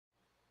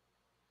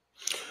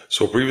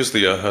So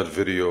previously I had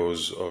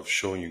videos of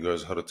showing you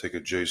guys how to take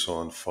a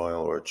JSON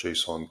file or a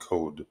JSON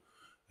code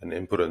and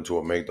input it into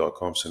a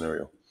make.com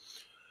scenario.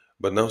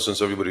 But now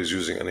since everybody's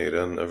using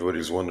n8n,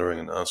 everybody's wondering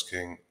and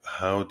asking,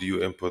 how do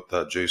you input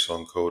that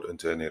JSON code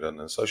into n8n?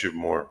 And it's actually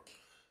more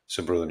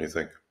simpler than you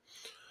think.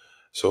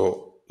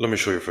 So let me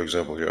show you, for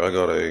example, here. I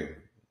got a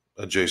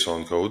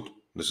JSON code.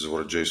 This is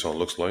what a JSON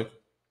looks like.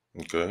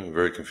 Okay,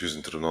 very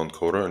confusing to the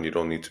non-coder, and you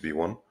don't need to be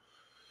one.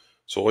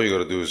 So all you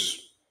got to do is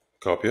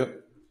copy it.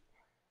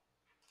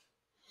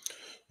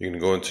 You can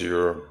go into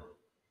your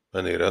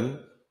n8n.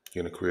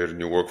 You're going to create a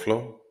new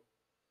workflow.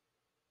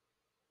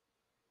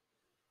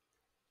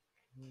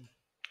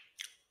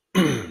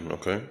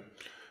 Okay,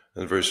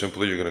 and very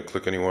simply, you're going to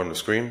click anywhere on the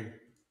screen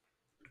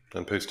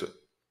and paste it.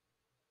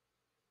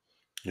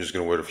 You're just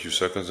going to wait a few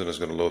seconds and it's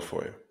going to load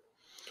for you.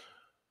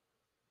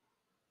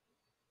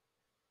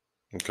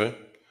 Okay,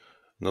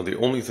 now the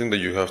only thing that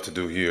you have to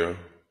do here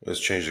is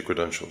change the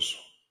credentials.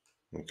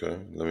 Okay,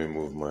 let me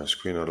move my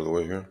screen out of the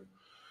way here.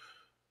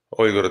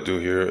 All you got to do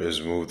here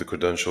is move the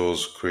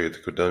credentials, create the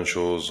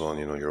credentials on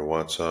your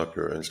WhatsApp,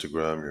 your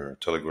Instagram, your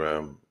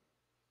Telegram,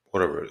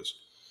 whatever it is.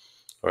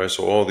 All right,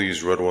 so all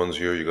these red ones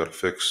here you got to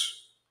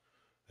fix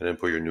and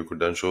input your new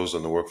credentials,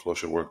 and the workflow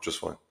should work just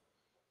fine.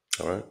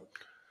 All right,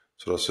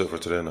 so that's it for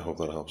today, and I hope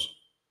that helps.